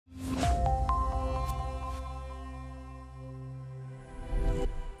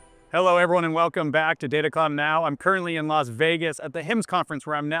Hello, everyone, and welcome back to Data Cloud Now. I'm currently in Las Vegas at the HIMSS conference,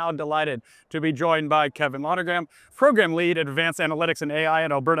 where I'm now delighted to be joined by Kevin Lonergan, Program Lead at Advanced Analytics and AI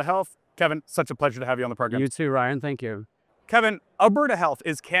at Alberta Health. Kevin, such a pleasure to have you on the program. You too, Ryan. Thank you. Kevin, Alberta Health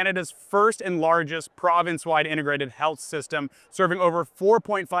is Canada's first and largest province-wide integrated health system, serving over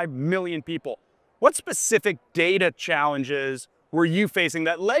 4.5 million people. What specific data challenges were you facing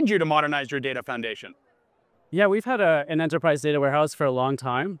that led you to modernize your data foundation? Yeah, we've had an enterprise data warehouse for a long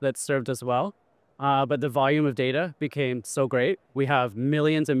time that served us well, but the volume of data became so great. We have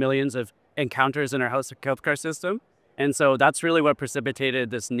millions and millions of encounters in our healthcare system, and so that's really what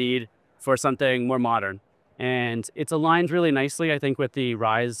precipitated this need for something more modern. And it's aligned really nicely, I think, with the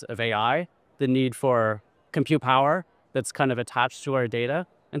rise of AI, the need for compute power that's kind of attached to our data.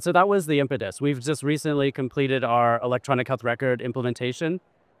 And so that was the impetus. We've just recently completed our electronic health record implementation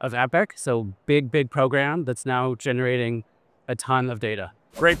of Epic, so big program that's now generating a ton of data.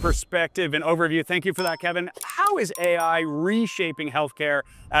 Great perspective and overview. Thank you for that, Kevin. How is AI reshaping healthcare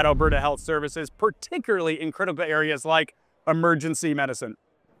at Alberta Health Services, particularly in critical areas like emergency medicine?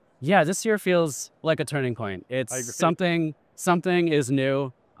 Yeah, this year feels like a turning point. It's something is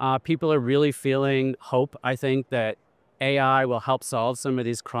new. People are really feeling hope. I think that AI will help solve some of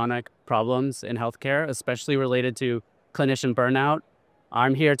these chronic problems in healthcare, especially related to clinician burnout.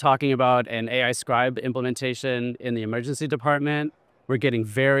 I'm here talking about an AI scribe implementation in the emergency department. We're getting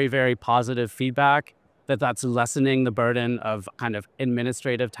very positive feedback that that's lessening the burden of kind of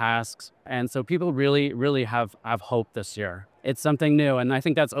administrative tasks. And so people really have hope this year. It's something new, and I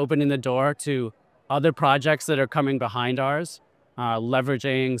think that's opening the door to other projects that are coming behind ours,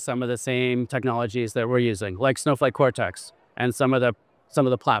 leveraging some of the same technologies that we're using, like Snowflake Cortex and some of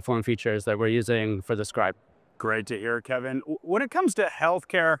the platform features that we're using for the scribe. Great to hear, Kevin. When it comes to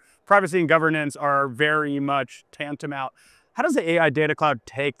healthcare, privacy and governance are very much tantamount. How does the AI Data Cloud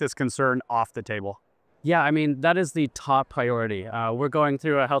take this concern off the table? Yeah, I mean, that is the top priority. We're going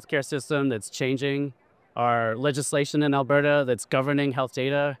through a healthcare system that's changing. Our legislation in Alberta that's governing health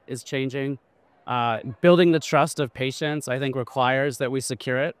data is changing. Building the trust of patients, I think, requires that we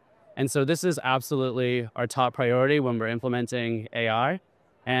secure it. And so this is absolutely our top priority when we're implementing AI.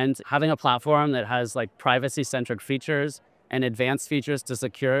 And having a platform that has like privacy-centric features and advanced features to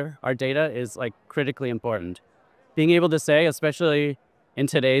secure our data is like critically important. Being able to say, especially in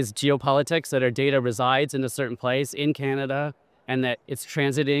today's geopolitics, that our data resides in a certain place in Canada and that it's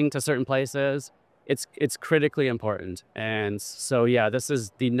transiting to certain places, it's critically important. And so, yeah, this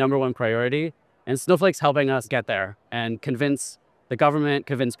is the #1 priority. And Snowflake's helping us get there and convince the government,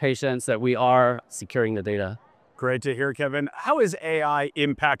 convince patients that we are securing the data. Great to hear, Kevin. How is AI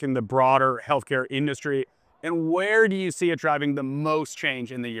impacting the broader healthcare industry, and where do you see it driving the most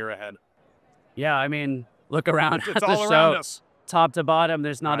change in the year ahead? Yeah, I mean, look around It's at all the around show. us. Top to bottom,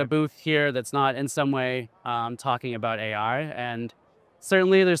 there's not a booth here that's not in some way talking about AI. And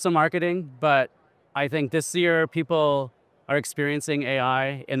certainly there's some marketing, but I think this year people are experiencing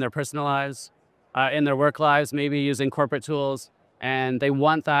AI in their personal lives, in their work lives, maybe using corporate tools, and they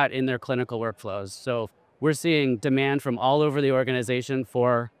want that in their clinical workflows. So we're seeing demand from all over the organization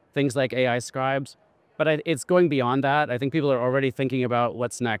for things like AI scribes, but it's going beyond that. I think people are already thinking about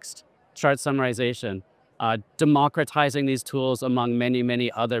what's next. Chart summarization, democratizing these tools among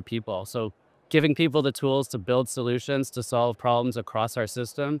many other people. So giving people the tools to build solutions to solve problems across our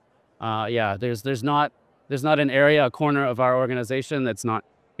system. Yeah, there's not an area, a corner of our organization that's not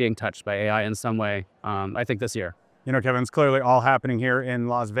being touched by AI in some way, I think this year. You know, Kevin, it's clearly all happening here in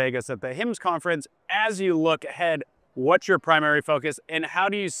Las Vegas at the HIMSS conference. As you look ahead, what's your primary focus, and how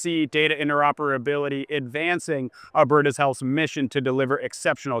do you see data interoperability advancing Alberta Health's mission to deliver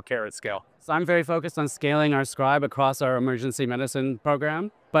exceptional care at scale? So I'm very focused on scaling our scribe across our emergency medicine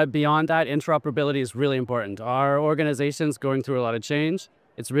program. But beyond that, interoperability is really important. Our organization's going through a lot of change.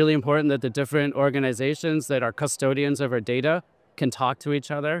 It's really important that the different organizations that are custodians of our data can talk to each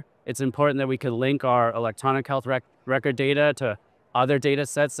other. It's important that we can link our electronic health record data to other data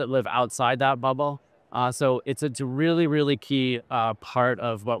sets that live outside that bubble. So it's a really key part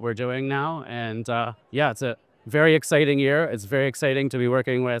of what we're doing now. And yeah, it's a very exciting year. It's very exciting to be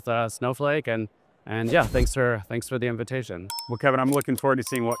working with Snowflake. And yeah, thanks for the invitation. Well, Kevin, I'm looking forward to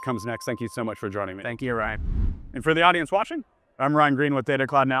seeing what comes next. Thank you so much for joining me. Thank you, Ryan. And for the audience watching, I'm Ryan Green with Data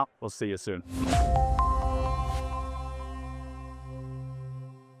Cloud Now. We'll see you soon.